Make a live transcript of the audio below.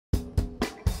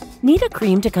Need a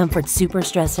cream to comfort super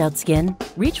stressed out skin?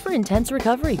 Reach for Intense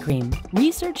Recovery Cream,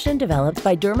 researched and developed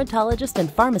by dermatologist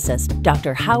and pharmacist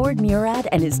Dr. Howard Murad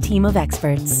and his team of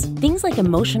experts. Things like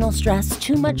emotional stress,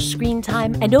 too much screen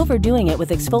time, and overdoing it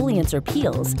with exfoliants or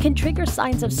peels can trigger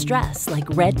signs of stress like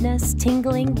redness,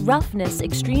 tingling, roughness,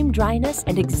 extreme dryness,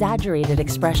 and exaggerated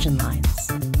expression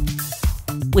lines.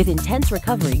 With Intense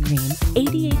Recovery Cream,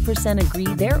 88%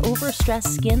 agree their overstressed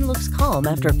skin looks calm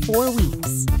after 4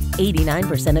 weeks.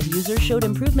 89% of users showed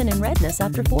improvement in redness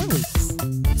after 4 weeks.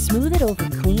 Smooth it over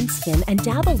clean skin and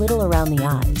dab a little around the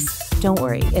eyes. Don't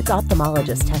worry, it's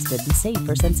ophthalmologist tested and safe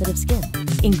for sensitive skin.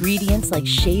 Ingredients like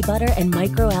shea butter and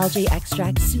microalgae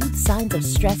extract soothe signs of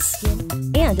stressed skin,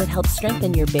 and it helps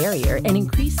strengthen your barrier and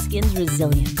increase skin's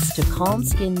resilience to calm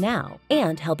skin now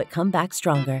and help it come back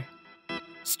stronger.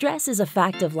 Stress is a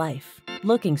fact of life.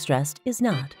 Looking stressed is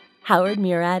not. Howard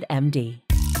Murad, MD.